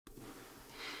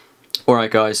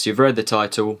Alright guys, you've read the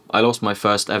title. I lost my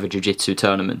first ever Jiu-Jitsu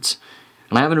tournament.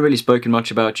 And I haven't really spoken much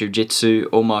about Jiu-Jitsu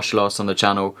or martial arts on the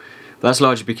channel, but that's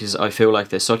largely because I feel like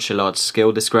there's such a large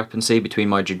skill discrepancy between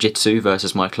my Jiu-Jitsu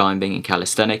versus my climbing and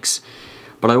calisthenics.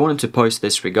 But I wanted to post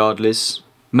this regardless,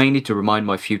 mainly to remind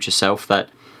my future self that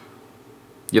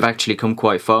you've actually come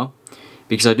quite far.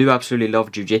 Because I do absolutely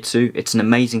love Jiu-Jitsu, it's an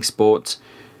amazing sport,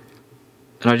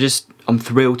 and I'm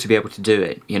thrilled to be able to do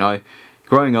it, you know.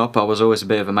 Growing up, I was always a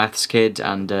bit of a maths kid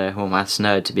and, well, maths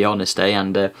nerd to be honest,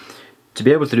 and to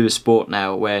be able to do a sport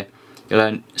now where you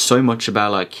learn so much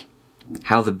about like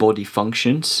how the body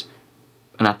functions,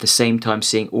 and at the same time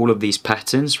seeing all of these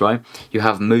patterns, right? You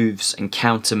have moves and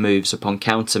counter moves upon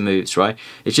counter moves, right?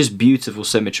 It's just beautiful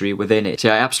symmetry within it. So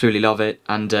yeah, I absolutely love it,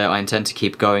 and I intend to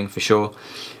keep going for sure.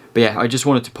 But yeah, I just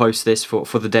wanted to post this for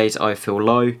the days I feel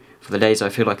low, for the days I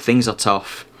feel like things are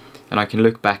tough, and I can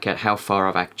look back at how far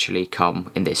I've actually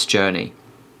come in this journey.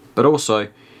 But also,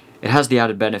 it has the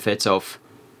added benefit of,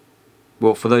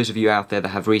 well, for those of you out there that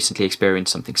have recently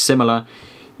experienced something similar,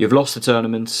 you've lost a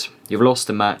tournament, you've lost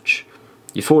a match,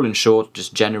 you've fallen short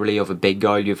just generally of a big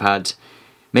goal you've had,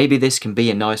 maybe this can be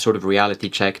a nice sort of reality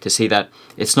check to see that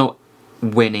it's not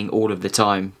winning all of the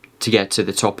time to get to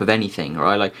the top of anything,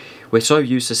 right? Like, we're so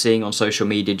used to seeing on social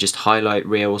media just highlight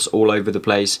reels all over the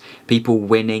place, people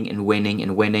winning and winning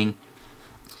and winning,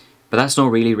 but that's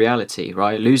not really reality,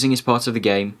 right? Losing is part of the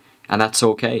game, and that's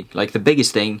okay. Like, the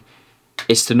biggest thing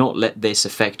is to not let this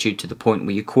affect you to the point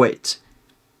where you quit,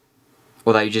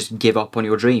 or that you just give up on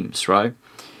your dreams, right?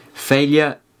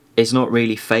 Failure is not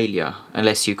really failure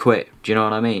unless you quit, do you know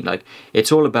what I mean? Like,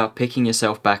 it's all about picking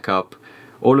yourself back up.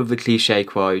 All of the cliche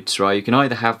quotes, right? You can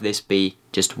either have this be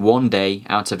just one day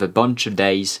out of a bunch of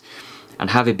days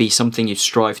and have it be something you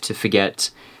strive to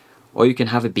forget, or you can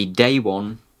have it be day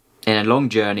one in a long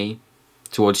journey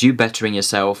towards you bettering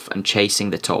yourself and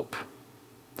chasing the top.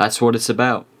 That's what it's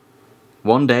about.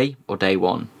 One day or day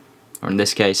one, or in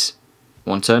this case,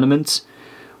 one tournament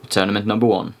or tournament number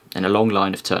one in a long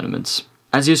line of tournaments.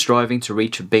 As you're striving to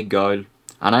reach a big goal,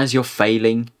 and as you're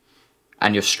failing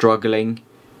and you're struggling,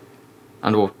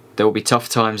 and well, there will be tough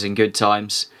times and good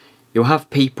times, you'll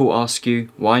have people ask you,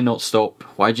 why not stop?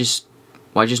 Why just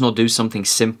not do something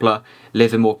simpler,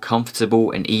 live a more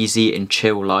comfortable and easy and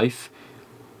chill life?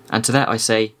 And to that I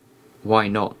say, why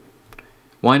not?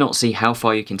 Why not see how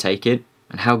far you can take it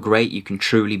and how great you can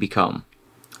truly become?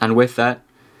 And with that,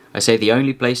 I say the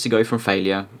only place to go from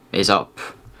failure is up.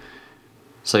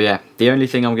 So yeah, the only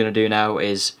thing I'm going to do now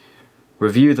is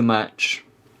review the match,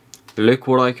 look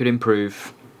what I could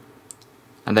improve,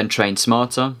 and then train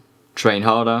smarter, train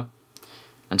harder,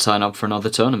 and sign up for another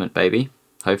tournament, baby.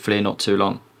 Hopefully not too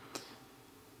long.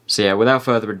 So yeah, without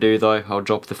further ado though, I'll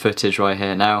drop the footage right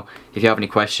here now. If you have any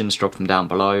questions, drop them down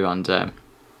below, and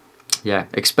yeah,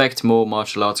 expect more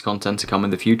martial arts content to come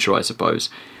in the future, I suppose.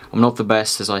 I'm not the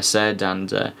best, as I said, and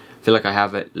feel like I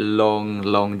have a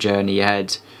long journey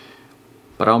ahead,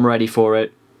 but I'm ready for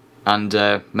it,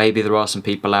 and maybe there are some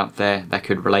people out there that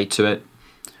could relate to it,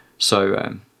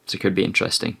 so it could be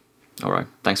interesting. Alright,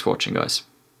 thanks for watching, guys.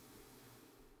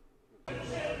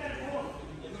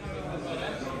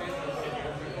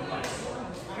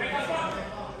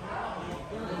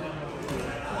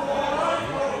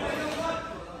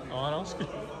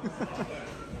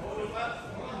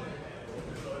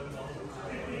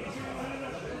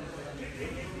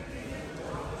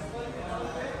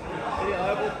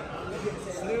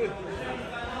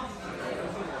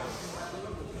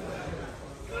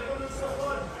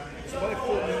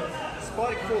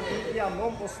 Spark foten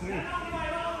gjennom og snu.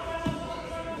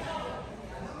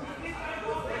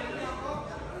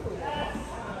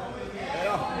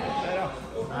 Der ja.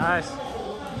 Nice.